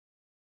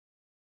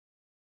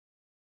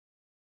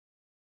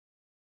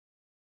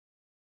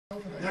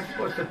Not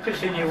supposed to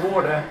piss in your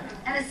water.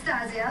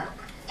 Anastasia.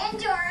 And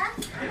Dora.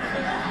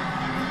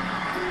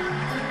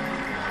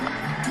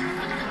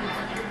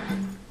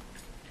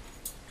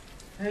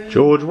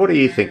 George, what do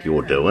you think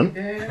you're doing?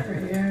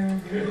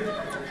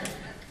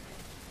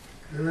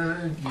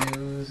 Could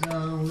use a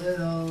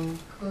little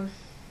push.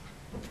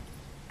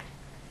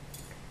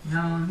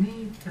 No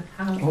need to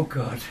have Oh,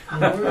 God.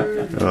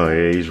 Oh,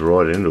 yeah, he's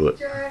right into it.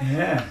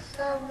 Yeah.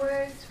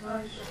 Subway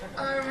tush.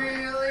 I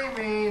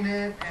really mean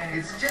it.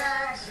 It's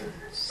Jack's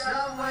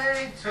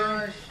Subway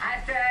tush. I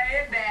tell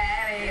you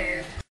that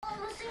is.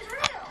 This is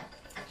real.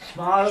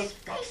 Smile. This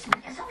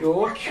basement is a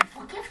George.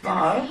 wonderful gift to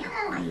the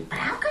family. But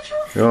how could you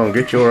Go on,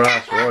 get your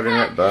ass right in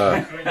that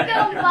bar.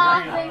 Go,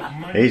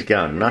 Bobby. He's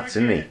going nuts,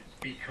 isn't he?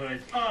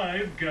 Because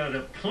I've got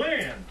a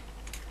plan.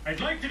 I'd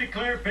like to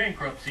declare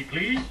bankruptcy,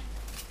 please.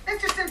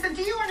 Mr. Simpson,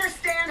 do you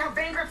understand how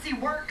bankruptcy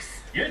works?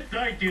 Yes,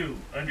 I do.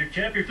 Under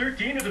Chapter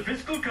 13 of the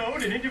Fiscal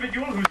Code, an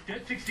individual whose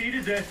debts exceed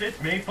his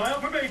assets may file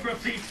for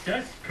bankruptcy,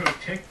 thus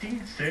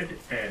protecting said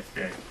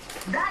assets.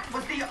 That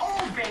was the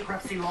old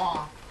bankruptcy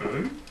law.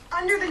 Huh?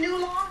 Under the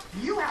new law,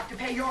 you have to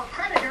pay your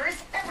creditors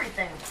everything.